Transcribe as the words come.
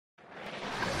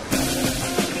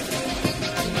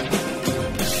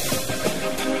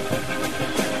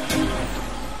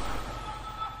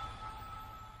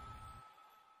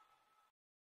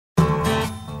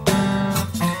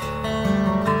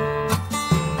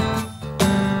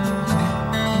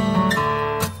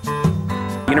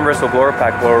Universal Blower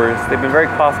Pac blowers, they've been very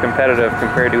cost competitive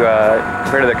compared to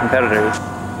their competitors.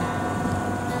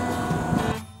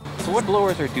 So what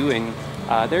blowers are doing,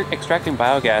 they're extracting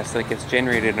biogas that gets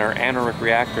generated in our anaerobic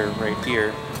reactor right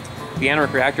here. The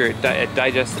anaerobic reactor, it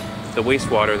digests the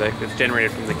wastewater that gets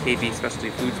generated from the KB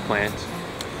Specialty Foods plant,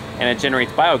 and it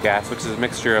generates biogas, which is a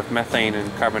mixture of methane and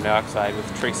carbon dioxide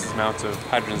with trace amounts of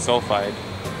hydrogen sulfide.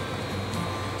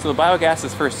 So the biogas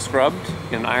is first scrubbed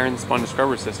in an iron sponge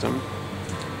scrubber system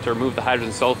to remove the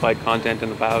hydrogen sulfide content in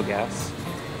the biogas,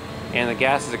 and the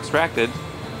gas is extracted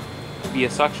via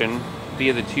suction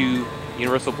via the two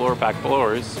Universal Blower Pac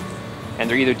blowers, and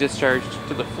they're either discharged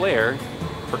to the flare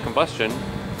for combustion,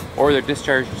 or they're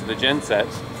discharged to the genset,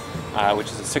 which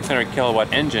is a 600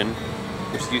 kilowatt engine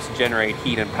which is used to generate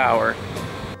heat and power.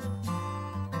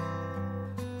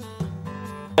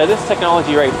 This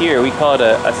technology right here, we call it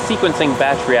a sequencing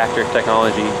batch reactor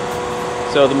technology.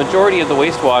 So the majority of the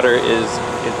wastewater is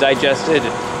digested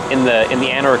in the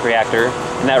anaerobic reactor,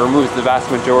 and that removes the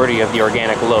vast majority of the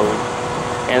organic load.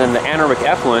 And then the anaerobic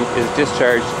effluent is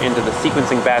discharged into the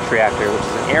sequencing batch reactor, which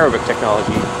is an aerobic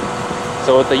technology.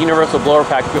 So what the Universal Blower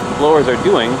Pac blowers are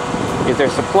doing is they're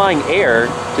supplying air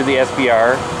to the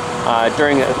SBR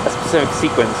during a specific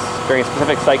sequence, during a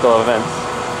specific cycle of events.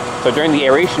 So during the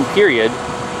aeration period,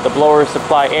 the blowers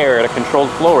supply air at a controlled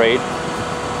flow rate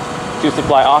to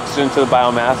supply oxygen to the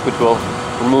biomass, which will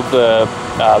remove the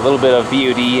little bit of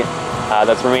BOD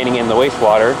that's remaining in the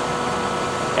wastewater.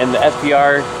 And the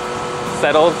SBR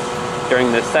settles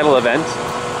during the settle event,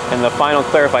 and the final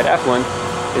clarified effluent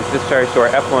is discharged to our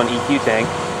effluent EQ tank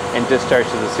and discharged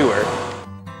to the sewer.